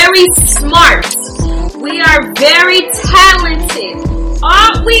are very smart. We are very talented.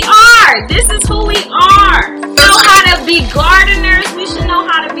 We are. This is who we are. We know how to be gardeners. We should know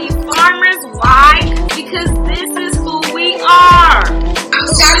how to be farmers. Why? Because this is who we are. I'm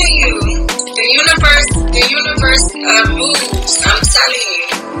telling you, the universe moves. I'm telling you.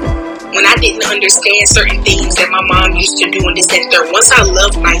 When I didn't understand certain things that my mom used to do and this and that, once I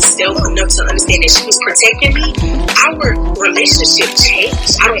loved myself enough to understand that she was protecting me, our relationship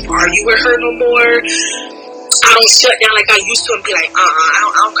changed. I don't argue with her no more. I don't shut down like I used to and be like,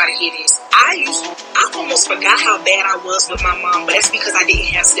 I don't gotta hear this. I almost forgot how bad I was with my mom, but that's because I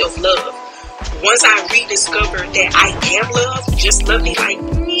didn't have self-love. Once I rediscovered that I am loved, just love me like,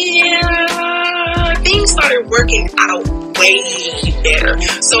 yeah, things started working out way better.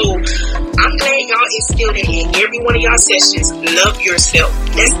 So I'm glad y'all instilled it in every one of y'all sessions. Love yourself.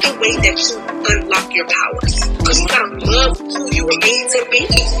 That's the way that you unlock your powers. Because you gotta love who you were made to be.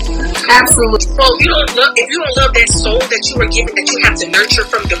 Absolutely. So if you don't love that soul that you were given, that you have to nurture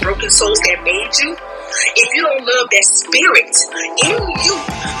from the broken souls that made you, if you don't love that spirit in you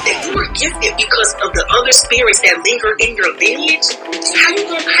that you were gifted because of the other spirits that linger in your lineage, how you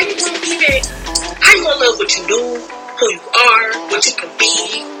gonna love what you do, who you are, what you can be?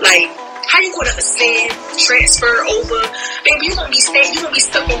 Like, how you gonna ascend, transfer over? Baby, you gonna be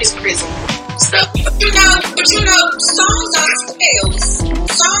stuck in this prison. Stuck. But you know, songs are spells.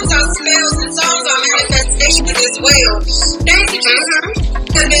 Songs are spells and songs are manifestations as well. Thank you, Jesus.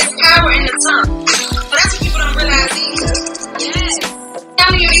 Because there's power in the tongue. But that's what people don't realize either. Yes. I'm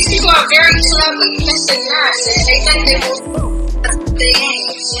telling you, these people are very clever. You think they're not. They think they will. They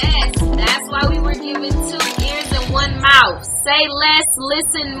ain't. Yes, that's why we were given 2 ears and 1 mouth. Say less,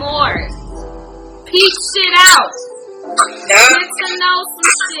 listen more. Peep shit out. Get to know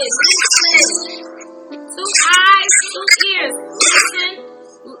some shit. Listen. 2 eyes, 2 ears. Listen,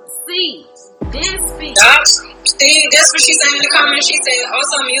 see, then speak. See, that's what she said in the comments. She said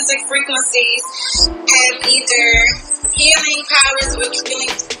also music frequencies have either healing powers or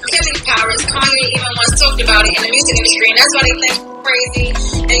killing powers. Kanye even once talked about it in the music industry, and that's why they think crazy.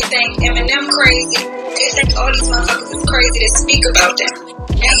 They think Eminem crazy. They think all these motherfuckers is crazy to speak about them.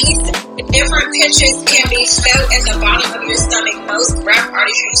 And he said different pitches can be felt at the bottom of your stomach. Most rap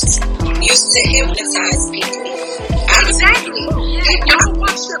artists use to hypnotize people. Exactly.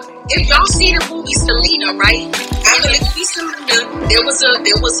 If y'all see the movie Selena, right? After the movie Selena, there was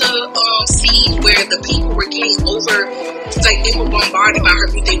a scene where the people were getting over, like they were bombarded by her.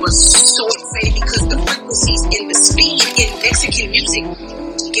 They were so excited because the frequencies and the speed in Mexican music.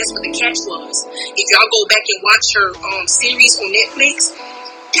 Guess what the catch was? If y'all go back and watch her series on Netflix,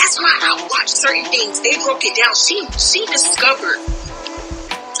 that's why I watch certain things. They broke it down. She discovered,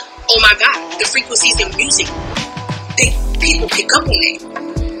 oh my God, the frequencies in music. People pick up on it.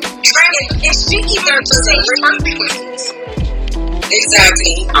 And she even the same frequencies.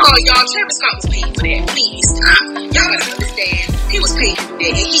 Exactly. Oh, y'all, Travis Scott was paid for that. Please, y'all gotta understand. He was paid to do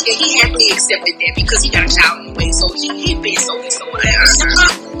that, and he happily accepted that because he got a child on the way. So he been so because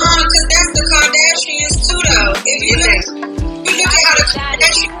that's the Kardashians too, though. If you look at how the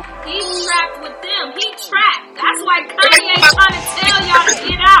Kardashians. He's trapped with them. He trapped. That's why Kanye trying to tell y'all to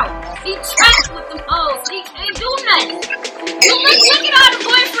get out. He trapped with them hoes. He can't do nothing. Look at all the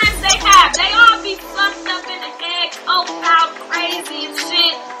boyfriends they have. They all be fucked up in the head, coked out, crazy and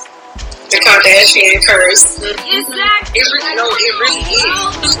shit. The Kardashian curse. Exactly. It really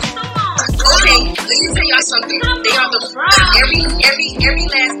is. Okay, let me tell y'all something. They are every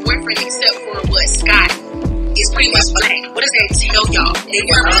last boyfriend except for what Scott is pretty much black. What does that tell y'all? They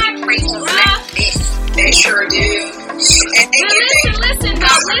were all crazy black men. They sure do. Listen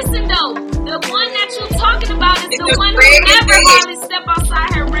though. The one that you're talking about is the one who never hardly step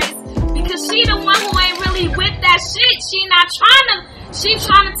outside her race because she the one who ain't really with that shit. She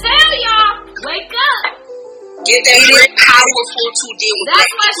trying to tell y'all, wake up. Get that very powerful to deal with.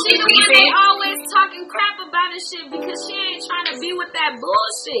 That's why she the one they always talking crap about this shit because she ain't trying to be with that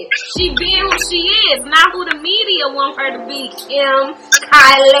bullshit. She being who she is, not who the media want her to be. Kim,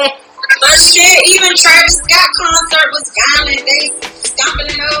 Kylie. But shit, even Travis Scott concert was violent. They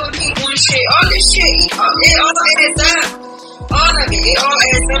stomping over people and shit. All this shit, it all adds up. All of it all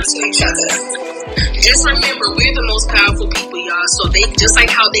adds up to each other. Just remember, we're the most powerful people, y'all. So they just like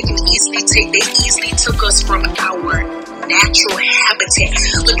how they easily took us from our natural habitat.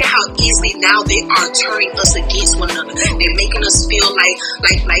 Look at how easily now they are turning us against one another. They're making us feel like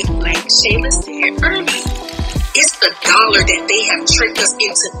Shayla said earlier. It's the dollar that they have tricked us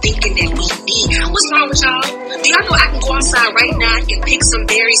into thinking that we need. What's wrong with y'all? Do y'all know I can go outside right now and pick some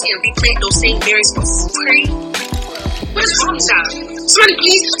berries and replant those same berries for free? What is wrong with y'all?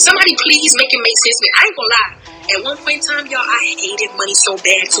 Somebody please make it make sense to me. I ain't gonna lie. At one point in time, y'all, I hated money so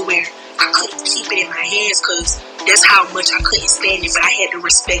bad to where I couldn't keep it in my hands because that's how much I couldn't stand it. But I had to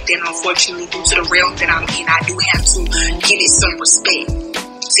respect it. And unfortunately, due to the realm that I'm in, I do have to give it some respect.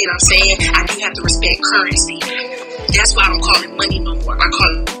 See what I'm saying? I do have to respect currency. That's why I don't call it money no more. I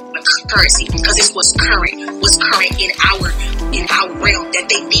call it currency because it's what's current in our realm that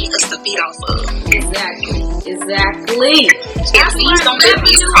they need us to feed off of. Exactly. That's why don't let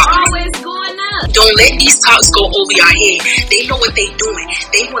these talks always going up. Don't let these talks go over your head. They know what they doing.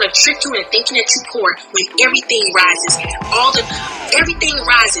 They want to trick you into thinking that you poor when everything rises. Everything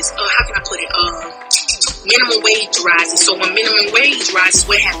rises. How can I put it? Minimum wage rises. So when minimum wage rises,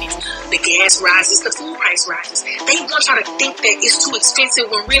 what happens? The gas rises, the food price rises. They want y'all to think that it's too expensive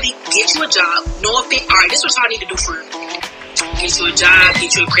when really get you a job. No offense. Alright, this is what y'all need to do for real. Get you a job,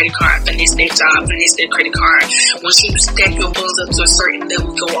 get you a credit card, finesse that job, finesse that credit card. Once you stack your funds up to a certain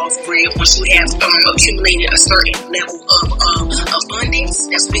level, go off grid. Once you have accumulated a certain level of abundance,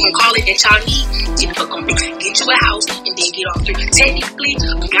 that's what we gonna call it, that y'all need, get you a house and then get off grid. Technically,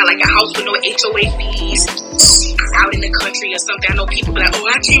 we got like a house with no HOA fees out in the country or something. I know people be like, oh,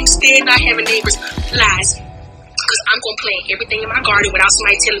 I can't stand not having neighbors. Lies. Because I'm going to plant everything in my garden without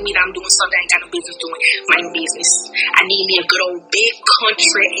somebody telling me that I'm doing something I ain't got no business doing. My business. I need me a good old big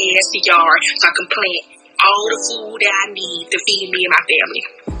country ass yard so I can plant all the food that I need to feed me and my family.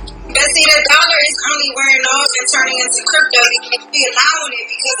 But see, the dollar is only wearing off and turning into crypto because we allowing it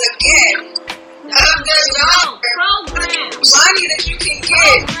because again, of the dollar, money that you can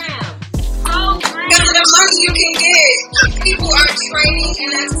get. Because of the money you can get, people are trading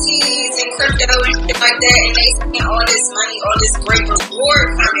NFTs and crypto and shit like that, and they spend all this money, all this great reward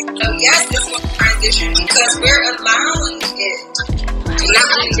from it. So yes, this will transition because we're allowing it. Not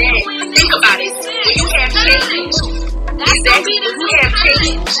only that, think about it. When you have change,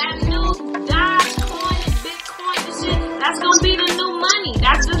 that new Dogecoin and Bitcoin and shit, that's gonna be the new money.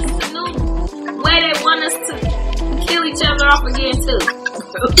 That's just the new way they want us to kill each other off again too.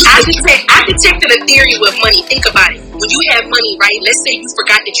 I detected a theory with money. Think about it. When you have money, right? Let's say you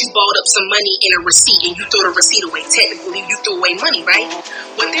forgot that you balled up some money in a receipt and you throw the receipt away. Technically, you threw away money, right?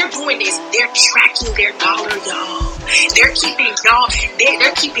 What they're doing is they're tracking their dollar, y'all. They're keeping y'all.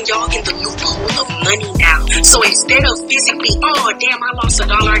 They're keeping y'all in the loophole of money now. So instead of physically, oh damn, I lost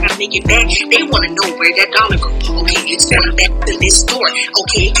 $1, I gotta make it back. They want to know where that dollar goes. Okay, it's going back to this store.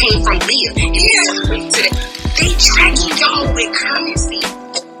 Okay, it came from Leah. They tracking y'all with currency.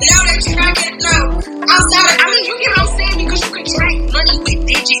 No, they're tracking. No, outside. I mean, you get what I'm saying? Because you can track money with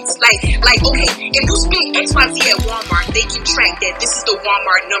digits. Like, okay, if you spend XYZ at Walmart, they can track that this is the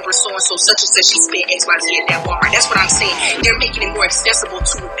Walmart number, so and so, such and such. She spent XYZ at that Walmart. That's what I'm saying. They're making it more accessible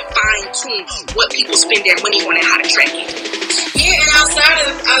to fine tune what people spend their money on and how to track it. Yeah, and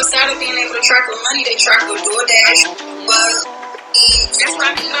outside of being able to track with money, they track with DoorDash. That's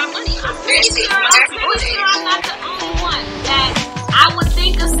not enough money. I'm pretty sure I'm not the only one that I would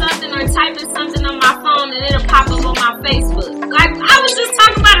think of something or typing something on my phone and it'll pop up on my Facebook. Like, I was just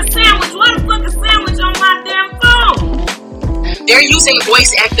talking about a sandwich. What the fuck is sandwich on my damn phone? They're using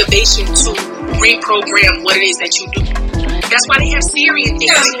voice activation to reprogram what it is that you do. That's why they have Siri and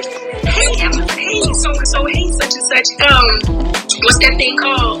things like that. Hey, so-and-so, hey, such and such. What's that thing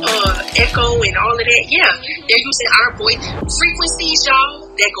called? Echo and all of that. Yeah, they're using our voice frequencies, y'all.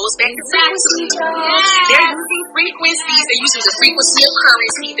 That goes back to frequencies. They're using frequencies. They're using the frequency of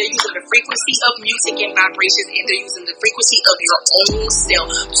currency. They're using the frequency of music and vibrations, and they're using the frequency of your own self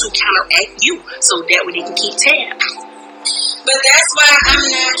to counteract you, so that way they can keep tab. But that's why I'm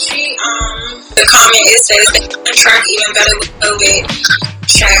not the comment it says they can track even better with COVID.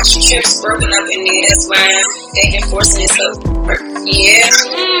 Track trips broken up in there. That's why they enforcing it so. Yeah.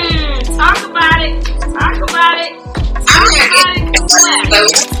 Talk about it.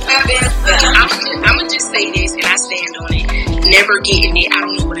 I'm gonna just say this, and I stand on it. Never getting it. I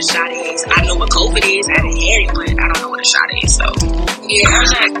don't know what a shot is. I know what COVID is. I haven't had it, but I don't know what a shot is. So yeah,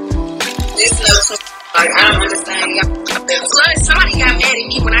 I'm not. It's no. Like, I don't understand. Plus, somebody got mad at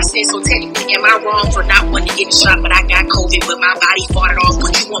me when I said, so technically, am I wrong for not wanting to get a shot, but I got COVID, but my body fought it off,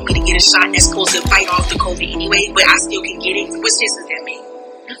 but you want me to get a shot that's supposed to fight off the COVID anyway, but I still can get it? What sense does that make?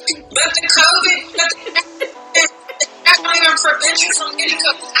 But the COVID, that's not even prevent you from getting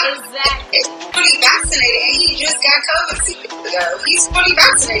COVID. Exactly. He's fully vaccinated, and he just got COVID 2 years ago. He's fully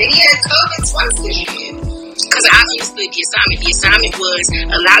vaccinated. He had COVID twice this year. Because I understood the assignment was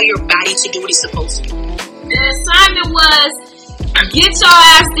allow your body to do what it's supposed to do. The assignment was get your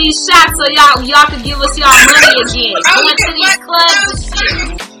ass these shots so y'all can give us y'all money again. Going to these clubs and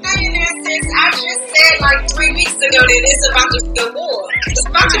shit. I just said like 3 weeks ago that it's about to be a war. It's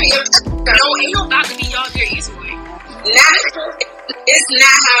about to be a war. No, ain't no about to be, y'all. There is one. It's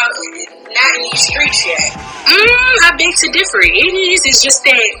not in these streets yet. I beg to differ. It is. It's just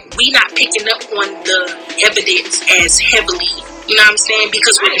that we not picking up on the evidence as heavily. You know what I'm saying?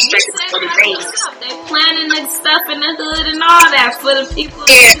 Because we're distracted with other things. They planning the stuff in the hood and all that for the people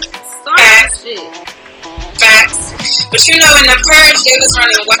to start shit. Facts. But you know, in the purge, they was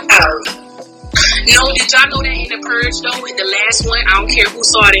running wild. No, did y'all know that in the purge though, in the last one, I don't care who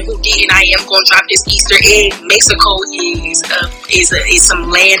saw it and who didn't, I am gonna drop this Easter egg. Mexico is some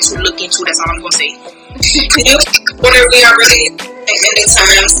land to look into. That's all I'm gonna say. What are we already in the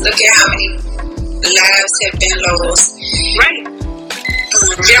times? Look at how many lives have been lost. Right.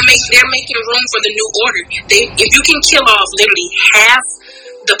 They're making room for the new order. If you can kill off literally half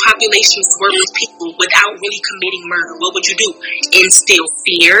the population's worth of people without really committing murder, what would you do? Instill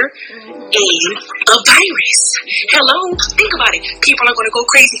fear in a virus. Hello? Think about it. People are going to go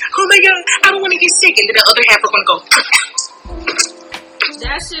crazy. Oh my God, I don't want to get sick. And then the other half are going to go.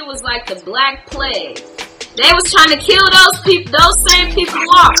 That shit was like the Black Plague. They was trying to kill those same people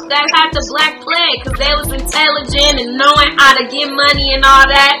off that had the Black Plague because they was intelligent and knowing how to get money and all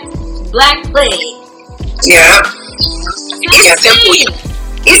that. Black Plague. Yeah. It's simple.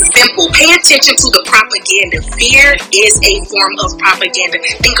 It's simple. Pay attention to the propaganda. Fear is a form of propaganda.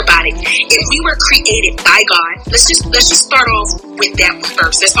 Think about it. If we were created by God, let's just start off with that one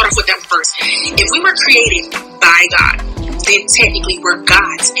first. Let's start off with that one first. If we were created by God, then technically we're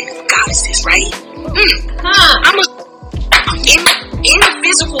gods and goddesses, right? In a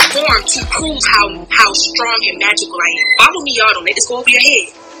physical form to prove how strong and magical I am. Follow me, y'all. Don't let this go over your head.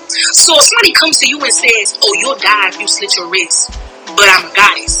 So if somebody comes to you and says, "Oh, you'll die if you slit your wrist," but I'm a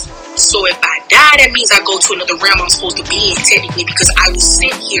goddess. So if I die, that means I go to another realm I'm supposed to be in technically because I was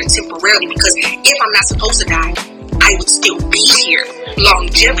sent here temporarily because if I'm not supposed to die, I would still be here.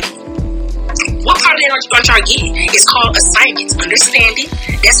 Longevity. What part of that are y'all getting? It's called assignments. Understand it?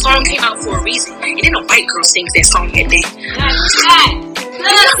 That song came out for a reason. And then a white girl sings that song at that. That's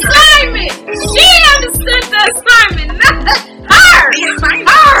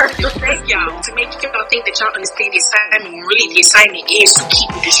really the assignment is to keep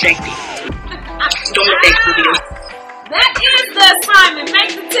you distracted. Don't let that go there. That is the assignment.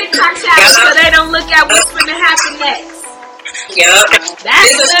 Make the TikTok challenge so they don't look at what's going to happen next. Yep.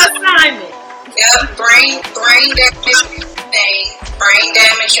 That's the assignment. Yep, brain damage thing, brain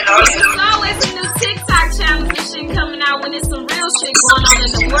damage and all that. There's always a new TikTok challenge and shit coming out when there's some real shit going on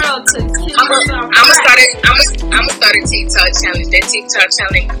in the world to keep us off track. I'm gonna start a TikTok challenge. That TikTok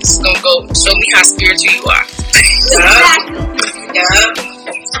challenge is gonna go show me how spiritual you are. Exactly. Yeah.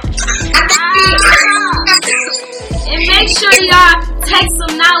 And make sure y'all take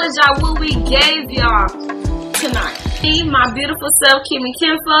some knowledge out what we gave y'all tonight. My beautiful self, Kimi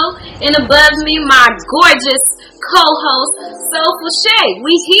Kinfolk, and above me, my gorgeous co-host, Soulful Shay.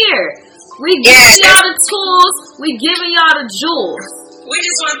 We here. We giving y'all the tools. We giving y'all the jewels. We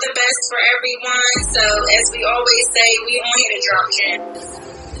just want the best for everyone. So, as we always say, we on here to drop gems.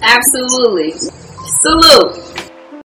 Absolutely. Salute.